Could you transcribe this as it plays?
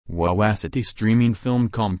wawacity streaming film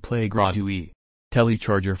complet gratuit.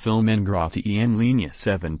 Télécharger film en gratuit en ligne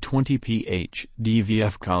 720p HD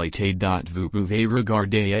VF qualité. Vous pouvez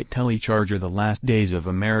regarder et télécharger The Last Days of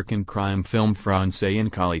American Crime film français en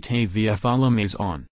qualité VF à la maison.